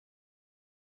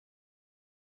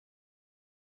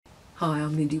Hi,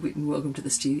 I'm Lindy Whitten. Welcome to the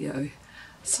studio.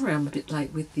 Sorry I'm a bit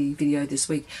late with the video this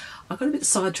week. I got a bit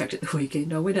sidetracked at the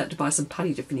weekend. I went out to buy some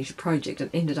putty to finish a project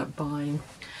and ended up buying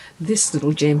this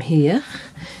little gem here.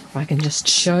 If I can just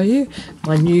show you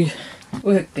my new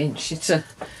workbench. It's a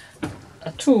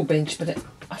tool bench, but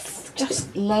I've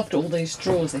just loved all these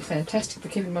drawers. They're fantastic for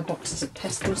keeping my boxes of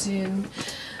pastels in.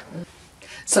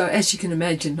 So as you can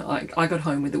imagine, I got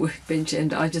home with the workbench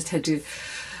and I just had to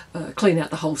clean out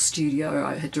the whole studio.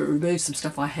 I had to remove some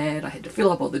stuff I had to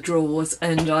fill up all the drawers,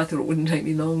 and I thought it wouldn't take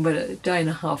me long, but a day and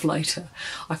a half later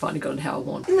I finally got it how I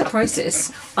want. In the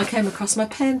process I came across my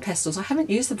Pan Pastels. I haven't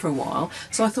used them for a while,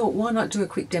 so I thought why not do a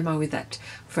quick demo with that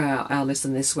for our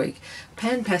lesson this week.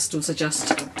 Pan Pastels are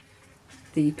just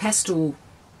the pastel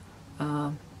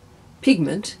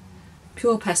pigment,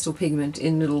 pure pastel pigment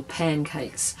in little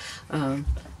pancakes.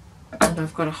 And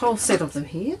I've got a whole set of them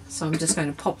here, so I'm just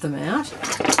going to pop them out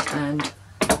and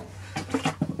I'll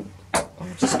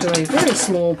just do a very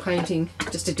small painting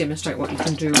just to demonstrate what you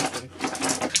can do with them.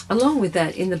 Along with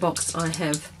that, in the box I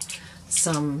have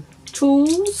some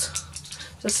tools,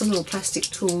 just some little plastic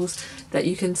tools that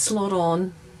you can slot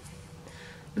on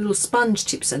little sponge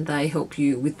tips, and they help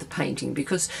you with the painting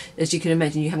because, as you can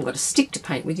imagine, you haven't got a stick to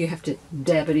paint with, you have to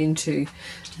dab it into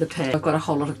the pan. I've got a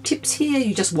whole lot of tips here,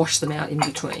 you just wash them out in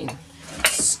between.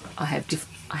 I have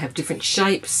different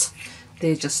shapes.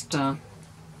 They're just sort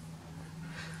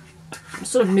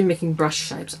of mimicking brush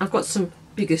shapes. I've got some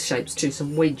bigger shapes too,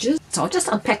 some wedges. So I'll just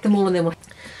unpack them all and then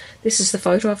this is the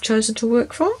photo I've chosen to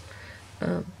work from.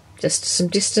 Just some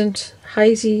distant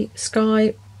hazy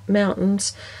sky,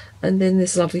 mountains, and then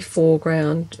this lovely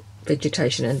foreground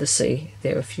vegetation and the sea.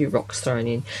 There are a few rocks thrown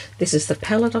in. This is the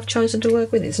palette I've chosen to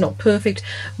work with. It's not perfect,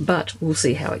 but we'll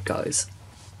see how it goes.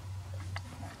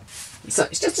 So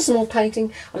it's just a small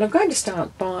painting, and I'm going to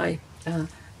start by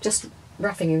just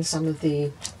roughing in some of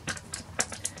the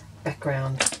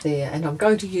background there, and I'm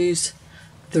going to use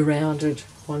the rounded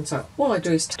one. So what I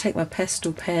do is take my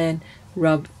pastel pan,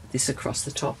 rub this across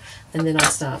the top, and then I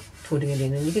start putting it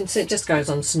in, and you can see it just goes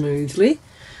on smoothly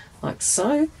like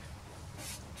so.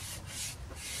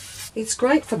 It's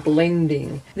great for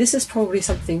blending. This is probably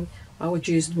something I would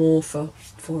use more for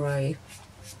a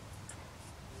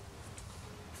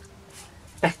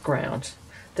background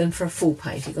than for a full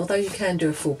painting, although you can do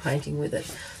a full painting with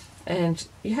it, and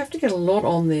you have to get a lot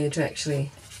on there to actually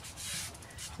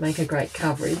make a great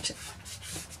coverage,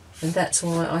 and that's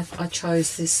why I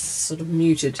chose this sort of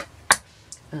muted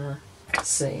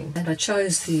scene, and I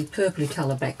chose the purpley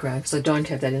colour background because I don't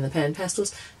have that in the Pan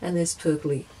Pastels, and there's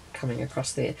purpley coming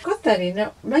across there. Got that in.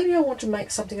 Now maybe I want to make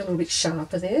something a little bit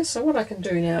sharper there, so what I can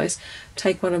do now is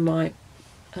take one of my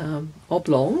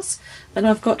oblongs, and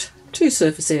I've got two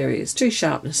surface areas, two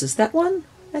sharpnesses, that one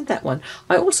and that one.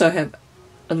 I also have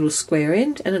a little square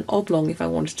end and an oblong if I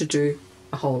wanted to do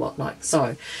a whole lot like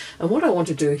so. And what I want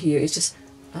to do here is just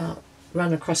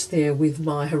run across there with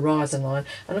my horizon line,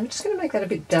 and I'm just going to make that a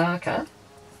bit darker.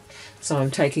 So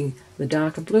I'm taking the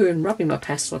darker blue and rubbing my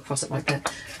pastel across it like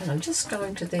that, and I'm just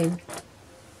going to then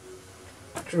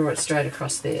draw it straight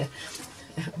across there.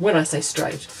 When I say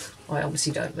straight, I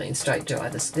obviously don't mean straight, do I?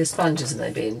 There's sponges and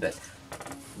they bend, but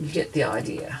you get the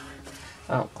idea.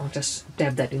 I'll just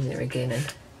dab that in there again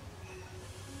and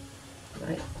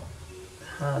make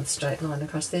a hard straight line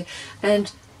across there.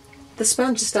 And the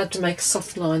sponges start to make a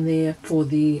soft line there for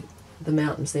the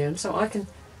mountains there, and so I can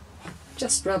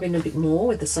just rub in a bit more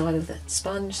with the side of that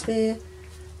sponge there,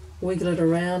 wiggle it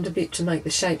around a bit to make the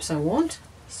shapes I want.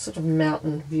 Sort of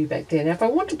mountain view back there. Now if I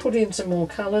want to put in some more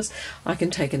colours, I can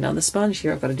take another sponge.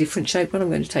 Here I've got a different shape one. I'm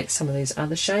going to take some of these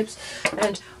other shapes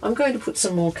and I'm going to put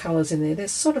some more colours in there.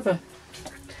 There's sort of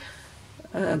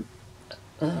a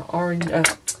orange,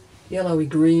 yellowy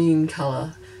green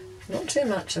colour. Not too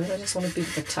much of it, I just want a bit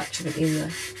of a touch of it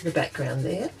in the background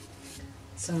there.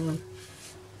 So I'm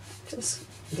just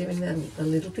doing that a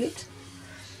little bit.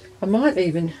 I might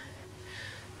even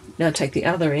now take the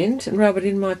other end and rub it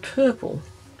in my purple,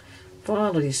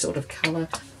 violet-y sort of colour,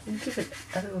 and give it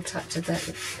a little touch of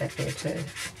that back there too.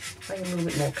 Make it a little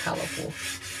bit more colourful.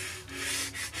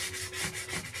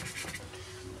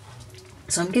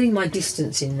 So I'm getting my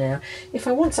distance in now. If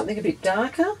I want something a bit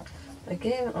darker,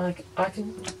 again I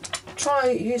can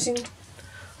try using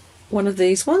one of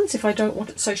these ones. If I don't want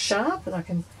it so sharp, and I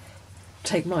can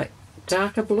take my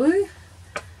darker blue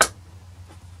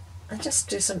and just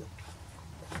do some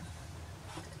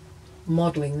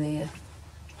modelling there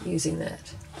using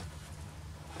that,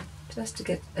 just to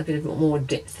get a bit more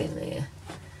depth in there.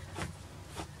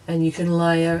 And you can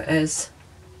layer as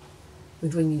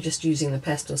with when you're just using the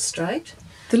pastel straight.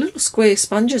 The little square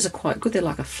sponges are quite good. They're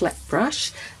like a flat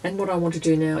brush. And what I want to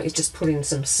do now is just put in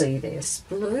some sea there. This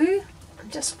blue,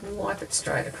 and just wipe it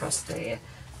straight across there.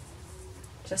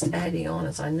 Just adding on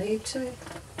as I need to.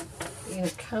 In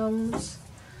it comes.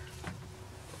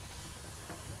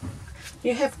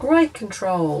 You have great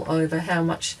control over how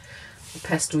much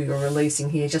pastel you're releasing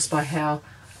here just by how,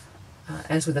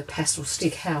 as with a pastel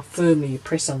stick, how firmly you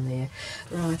press on there.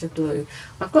 Right, of blue.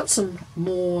 I've got some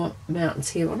more mountains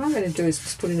here. What I'm going to do is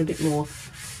just put in a bit more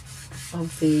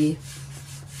of the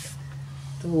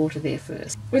water there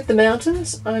first. With the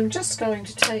mountains, I'm just going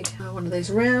to take one of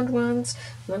these round ones,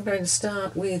 and I'm going to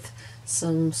start with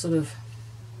some sort of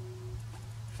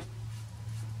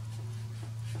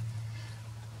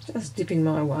just dipping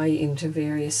my way into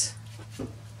various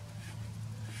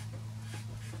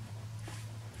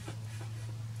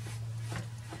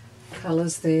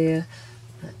colours there,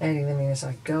 adding them in as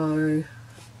I go.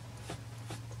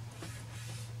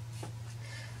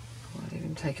 Might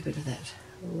even take a bit of that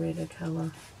redder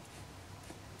colour.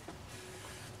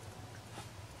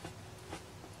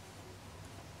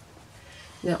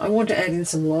 Now I want to add in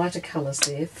some lighter colours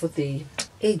there for the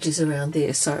edges around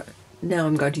there, so now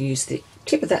I'm going to use the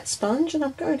tip of that sponge and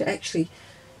I'm going to actually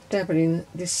dab it in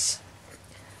this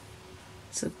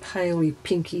sort of paley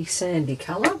pinky sandy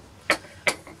colour,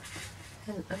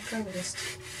 and I'm going to just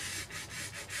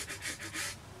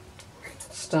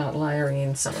start layering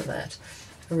in some of that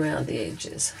around the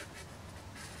edges,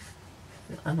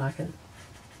 and I can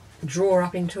draw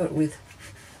up into it with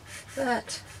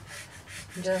that.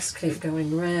 Just keep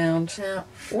going round. Now,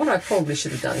 what I probably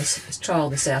should have done is trial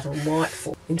this out on white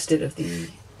for instead of the,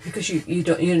 because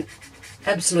you're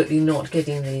absolutely not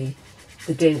getting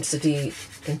the density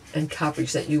and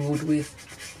coverage that you would with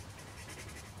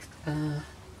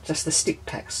just the stick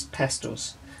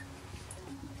pastels.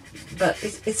 But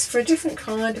it's for a different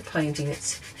kind of painting.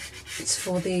 It's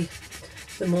for the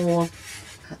more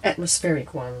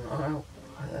atmospheric one.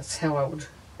 That's how I would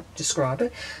describe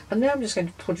it. And now I'm just going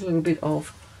to put a little bit of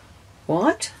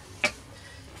white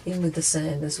in with the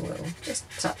sand as well, just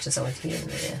touches on here and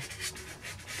there.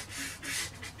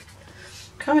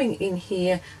 Coming in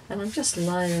here, and I'm just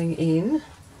layering in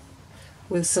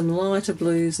with some lighter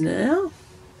blues now,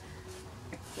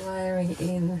 layering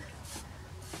in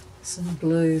some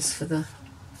blues for the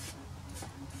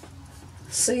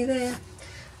sea there.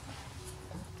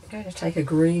 I'm going to take a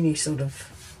greeny sort of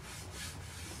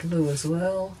blue as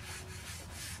well.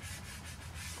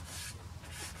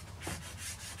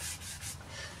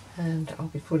 And I'll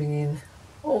be putting in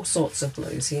all sorts of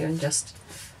blues here and just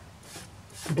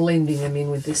blending them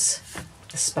in with this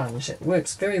sponge. It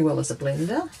works very well as a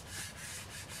blender.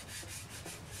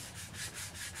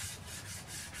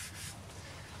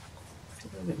 A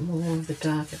little bit more of the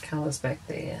darker colours back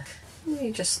there.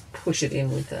 You just push it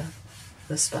in with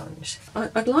the sponge.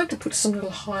 I'd like to put some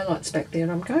little highlights back there,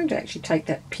 and I'm going to actually take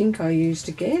that pink I used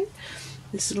again,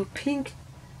 this little pink,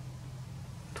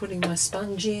 putting my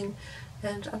sponge in,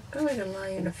 and I'm going to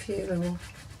lay in a few little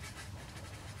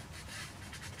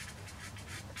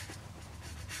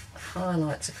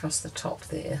highlights across the top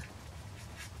there.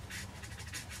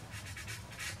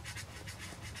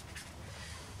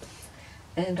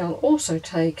 And I'll also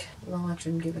take lighter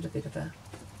and give it a bit of a,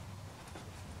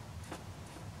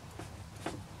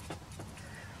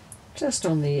 just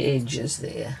on the edges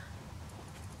there.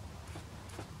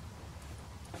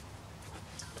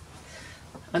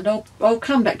 And I'll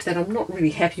come back to that. I'm not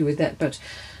really happy with that, but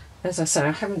as I say,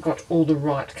 I haven't got all the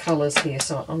right colours here,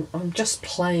 so I'm just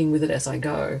playing with it as I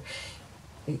go.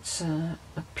 It's a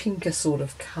pinker sort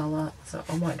of colour, so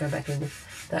I might go back in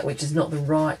with that, which is not the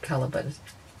right colour, but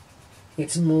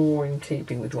it's more in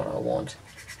keeping with what I want.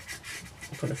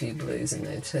 I'll put a few blues in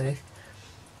there too,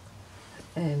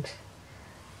 and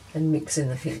mix in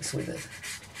the pinks with it.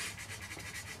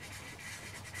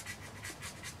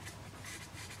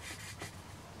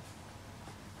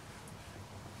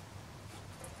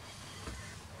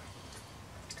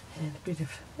 And a bit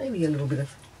of, maybe a little bit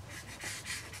of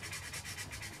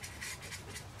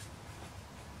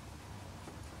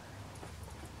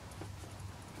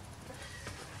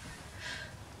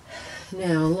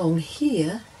now along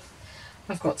here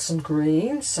I've got some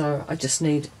green, so I just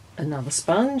need another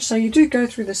sponge. So you do go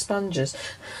through the sponges.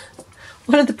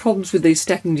 One of the problems with these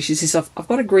stacking dishes is I've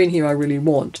got a green here I really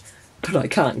want, but I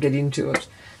can't get into it.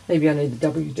 Maybe I need the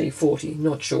WD-40,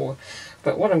 not sure.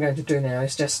 But what I'm going to do now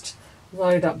is just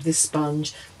load up this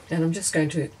sponge, and I'm just going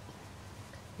to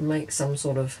make some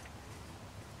sort of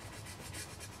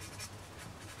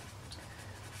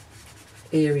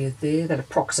area there that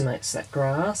approximates that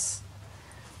grass,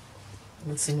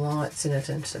 with some lights in it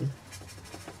and some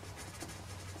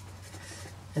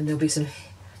and there'll be some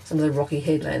of the rocky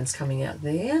headlands coming out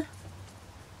there.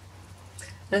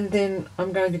 And then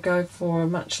I'm going to go for a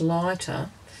much lighter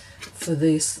for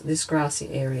this grassy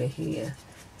area here.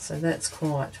 So that's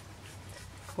quite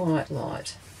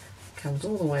light. Comes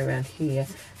all the way around here,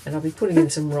 and I'll be putting in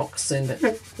some rocks soon, but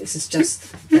this is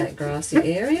just that grassy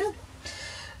area.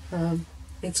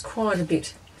 It's quite a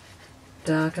bit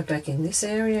darker back in this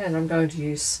area, and I'm going to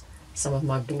use some of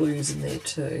my blues in there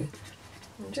too.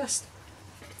 And just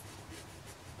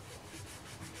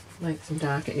make some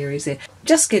darker areas there.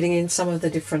 Just getting in some of the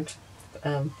different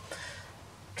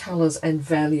colours and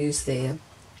values there.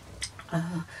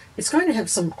 It's going to have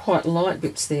some quite light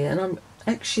bits there, and I'm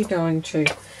actually going to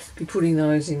be putting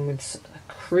those in with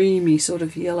a creamy sort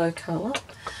of yellow colour,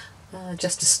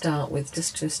 just to start with,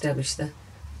 just to establish the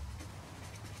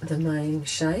main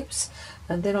shapes.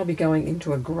 And then I'll be going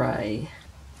into a grey.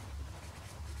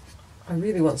 I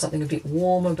really want something a bit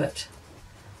warmer, but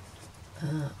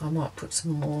I might put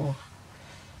some more.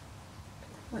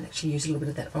 I might actually use a little bit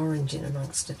of that orange in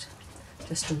amongst it,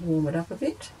 just to warm it up a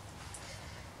bit.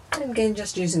 And again,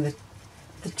 just using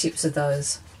the tips of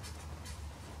those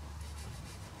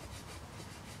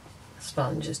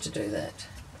sponges to do that.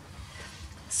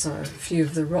 So a few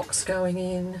of the rocks going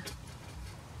in.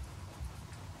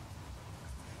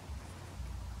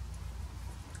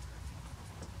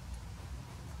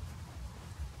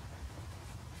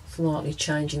 Slightly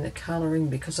changing the colouring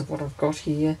because of what I've got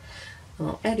here.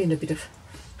 I'll add in a bit of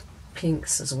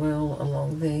pinks as well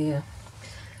along there.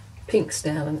 Pinks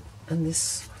down and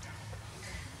this.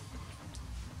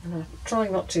 And I'm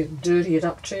trying not to dirty it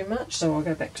up too much, so I'll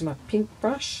go back to my pink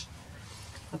brush,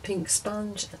 a pink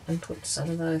sponge, and put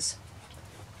some of those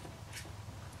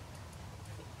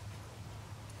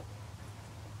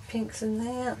pinks in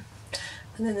there.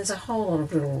 And then there's a whole lot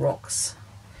of little rocks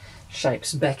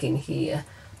shapes back in here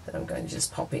that I'm going to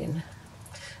just pop in.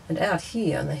 And out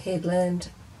here on the headland,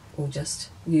 we'll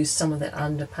just use some of that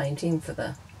underpainting for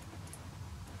the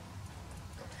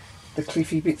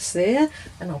cliffy bits there,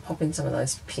 and I'll pop in some of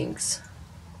those pinks.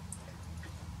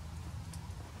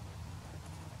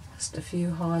 Just a few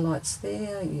highlights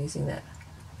there using that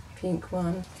pink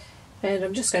one. And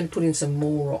I'm just going to put in some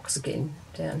more rocks again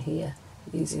down here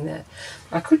using that.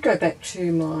 I could go back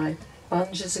to my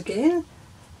sponges again,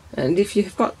 and if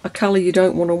you've got a colour you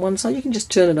don't want on one side, you can just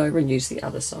turn it over and use the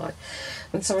other side.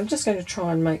 And so I'm just going to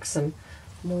try and make some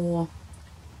more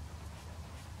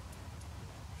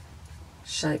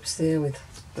shapes there with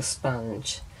the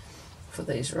sponge for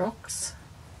these rocks.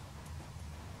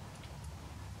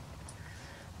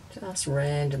 Just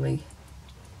randomly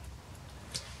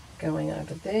going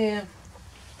over there,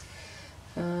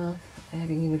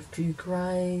 adding in a few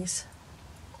greys.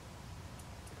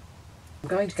 I'm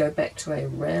going to go back to a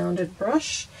rounded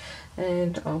brush,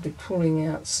 and I'll be pulling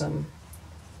out some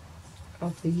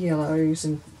of the yellows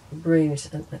and greens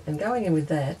and going in with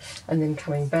that, and then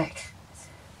coming back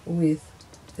with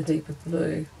the deeper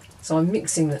blue. So I'm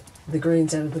mixing the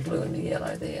greens out of the blue and the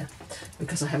yellow there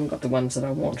because I haven't got the ones that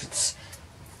I want.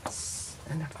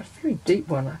 And I've got a very deep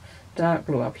one, a dark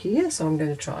blue up here, so I'm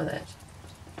going to try that.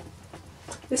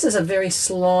 This is a very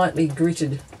slightly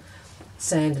gritted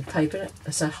sanded paper.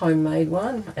 It's a homemade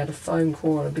one out of foam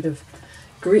core and a bit of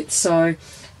grit, so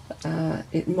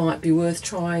it might be worth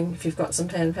trying if you've got some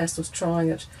Pan Pastels, trying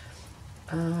it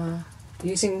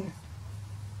using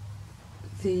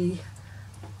the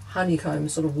honeycomb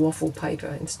sort of waffle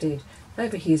paper instead.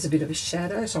 Over here's a bit of a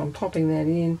shadow, so I'm popping that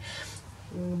in.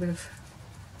 A little bit of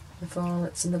the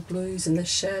violets and the blues in the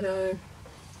shadow.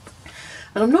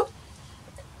 And I'm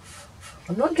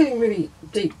not getting really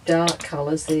deep dark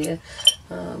colours there.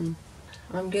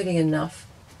 I'm getting enough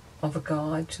of a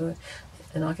guide to it,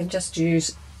 and I can just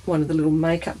use one of the little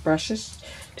makeup brushes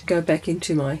to go back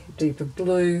into my deeper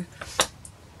blue.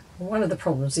 One of the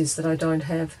problems is that I don't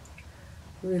have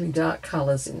really dark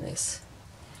colours in this,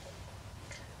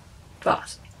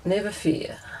 but never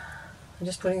fear. I'm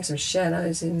just putting some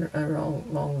shadows in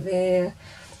along there,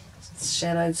 the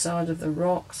shadowed side of the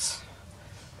rocks.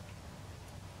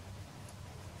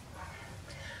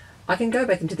 I can go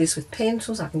back into this with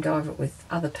pencils, I can go over it with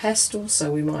other pastels,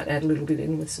 so we might add a little bit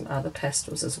in with some other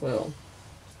pastels as well.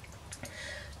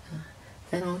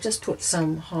 And I'll just put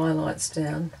some highlights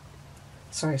down,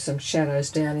 sorry, some shadows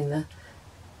down in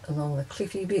along the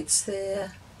cliffy bits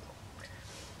there.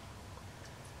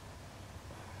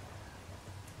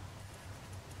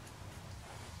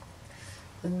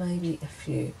 And maybe a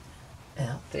few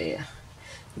out there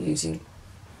using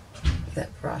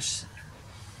that brush.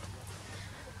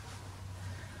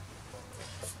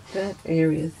 That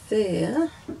area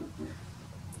there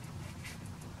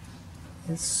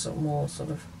there's some more sort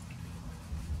of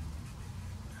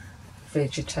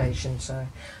vegetation, so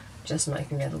just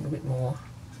making that a little bit more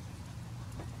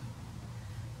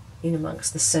in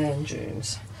amongst the sand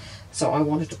dunes. So I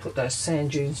wanted to put those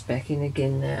sand dunes back in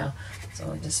again now,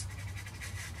 so I just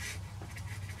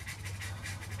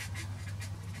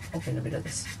pop in a bit of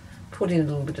this, put in a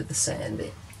little bit of the sand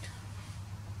there,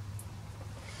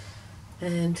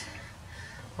 and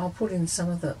I'll put in some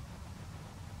of the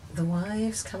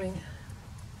waves coming,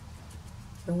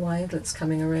 the wavelets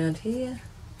coming around here.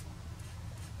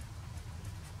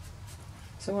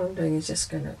 So what I'm doing is just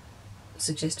going to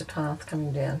suggest a path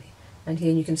coming down, and here,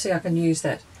 and you can see I can use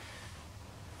that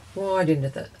wide end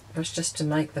of the brush just to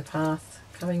make the path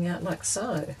coming out like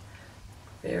so.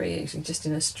 Very easy, just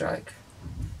in a stroke.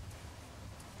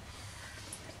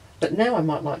 But now I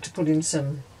might like to put in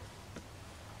some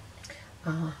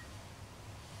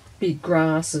big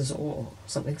grasses or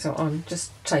something, so I'm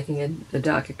just taking a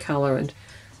darker colour and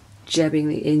jabbing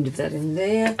the end of that in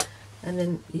there, and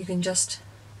then you can just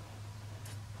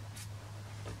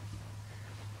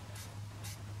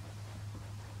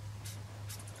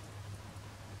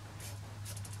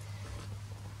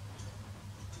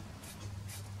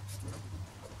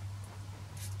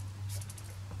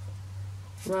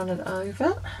run it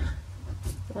over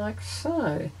like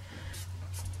so.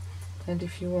 And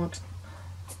if you want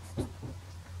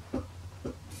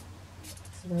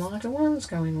some lighter ones,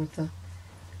 go in with the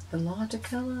lighter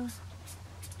colour.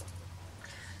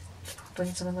 Put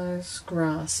in some of those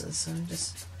grasses, so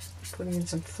just putting in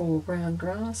some foreground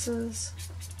grasses.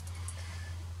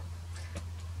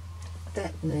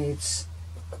 That needs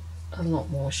a lot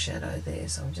more shadow there,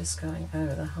 so I'm just going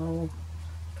over the whole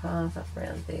path up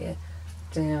around there,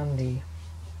 down the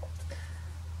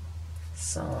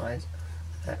side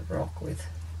of that rock with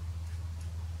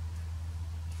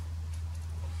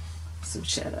some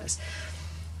shadows.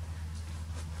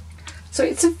 So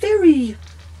it's a very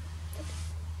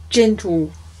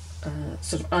gentle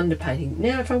sort of underpainting.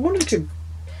 Now if I wanted to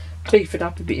beef it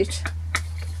up a bit,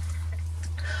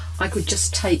 I could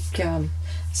just take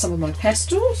some of my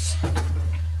pastels.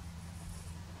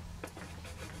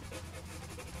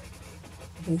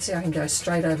 You can see I can go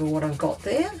straight over what I've got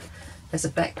there as a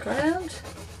background.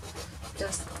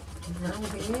 Just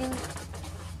rub it in,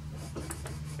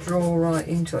 draw right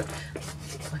into it.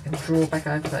 I can draw back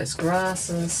over those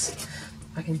grasses.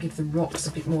 I can give the rocks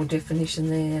a bit more definition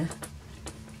there.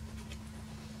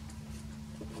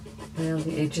 Around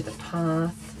the edge of the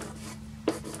path.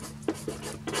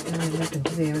 Going up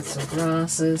into there with some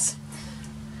grasses.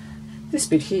 This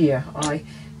bit here I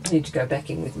need to go back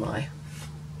in with my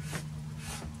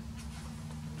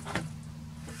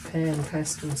Pan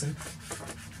Pastels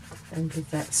and give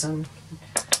that some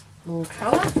more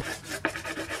colour.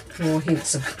 More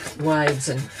hints of waves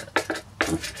and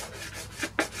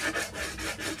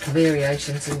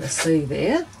variations in the sea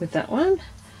there with that one.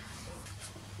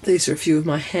 These are a few of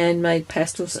my handmade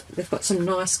pastels. They've got some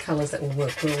nice colours that will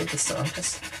work well with this, so I'm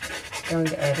just going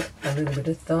to add a little bit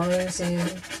of those in.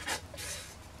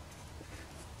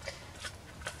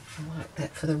 I like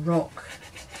that for the rock.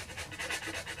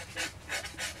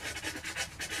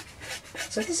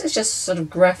 So this is just sort of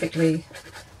graphically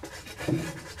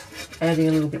adding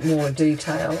a little bit more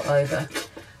detail over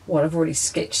what I've already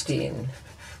sketched in.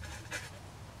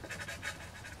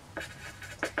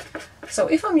 So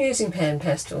if I'm using Pan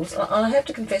Pastels, I have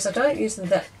to confess I don't use them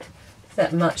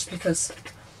that much, because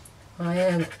I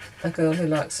am a girl who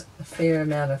likes a fair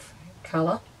amount of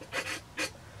colour.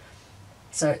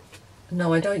 So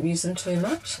no, I don't use them too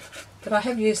much, but I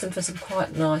have used them for some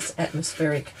quite nice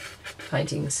atmospheric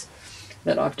paintings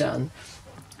that I've done.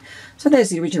 So there's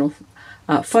the original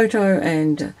photo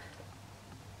and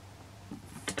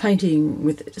the painting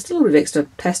with just a little bit of extra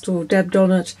pastel dabbed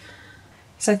on it.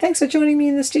 So thanks for joining me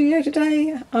in the studio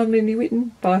today. I'm Lindy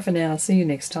Whitten. Bye for now. See you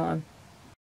next time.